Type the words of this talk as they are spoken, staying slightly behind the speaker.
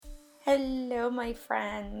Hello, my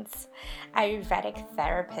friends. Ayurvedic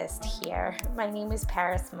Therapist here. My name is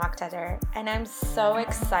Paras Moghtader, and I'm so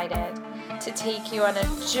excited to take you on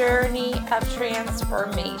a journey of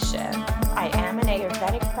transformation. I am an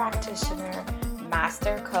Ayurvedic Practitioner,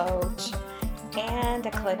 Master Coach, and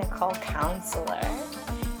a Clinical Counsellor.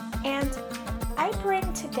 And I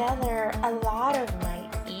bring together a lot of my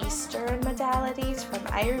Eastern modalities from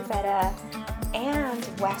Ayurveda and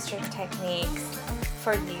Western techniques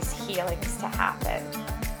for these healings to happen.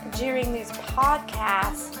 During these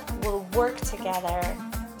podcasts, we'll work together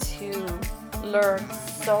to learn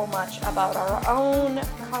so much about our own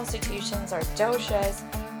constitutions, our doshas,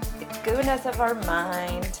 the gunas of our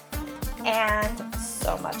mind, and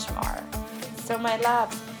so much more. So my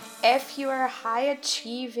loves, if you are a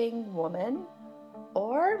high-achieving woman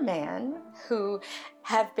or man who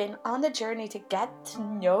have been on the journey to get to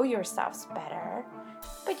know yourselves better,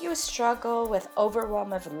 but you struggle with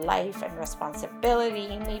overwhelm of life and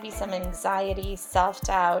responsibility, maybe some anxiety,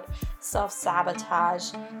 self-doubt,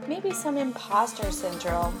 self-sabotage, maybe some imposter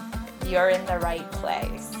syndrome, you're in the right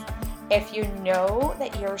place. If you know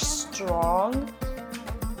that you're strong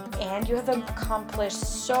and you have accomplished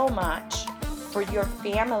so much for your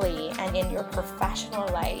family and in your professional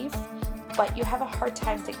life, but you have a hard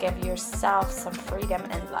time to give yourself some freedom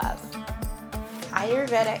and love.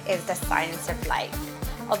 Ayurveda is the science of life.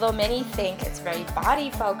 Although many think it's very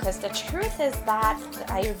body-focused, the truth is that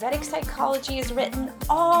Ayurvedic psychology is written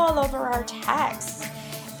all over our texts.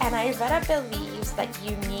 And Ayurveda believes that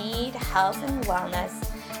you need health and wellness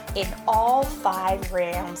in all 5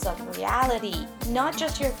 realms of reality, not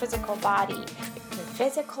just your physical body. Your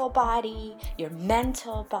physical body, your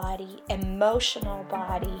mental body, emotional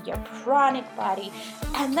body, your pranic body,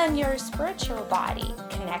 and then your spiritual body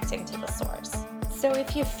connecting to the source. So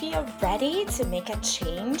if you feel ready to make a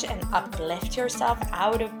change and uplift yourself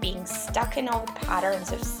out of being stuck in old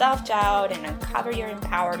patterns of self-doubt and uncover your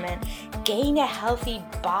empowerment, gain a healthy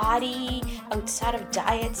body outside of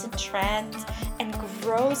diets and trends, and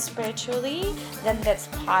grow spiritually, then this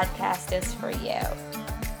podcast is for you.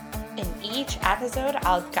 In each episode,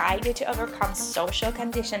 I'll guide you to overcome social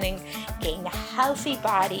conditioning, gain a healthy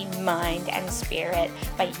body, mind, and spirit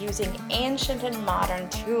by using ancient and modern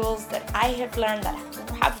tools that I have learned that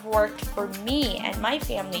have worked for me and my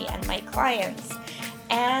family and my clients.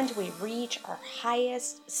 And we reach our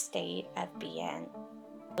highest state of being.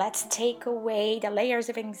 Let's take away the layers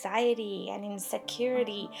of anxiety and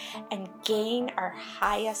insecurity and gain our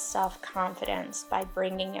highest self-confidence by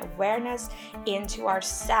bringing awareness into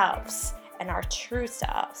ourselves and our true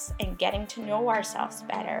selves and getting to know ourselves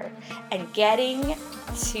better and getting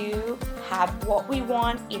to have what we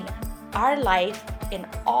want in our life in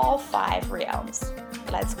all 5 realms.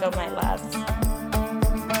 Let's go, my loves.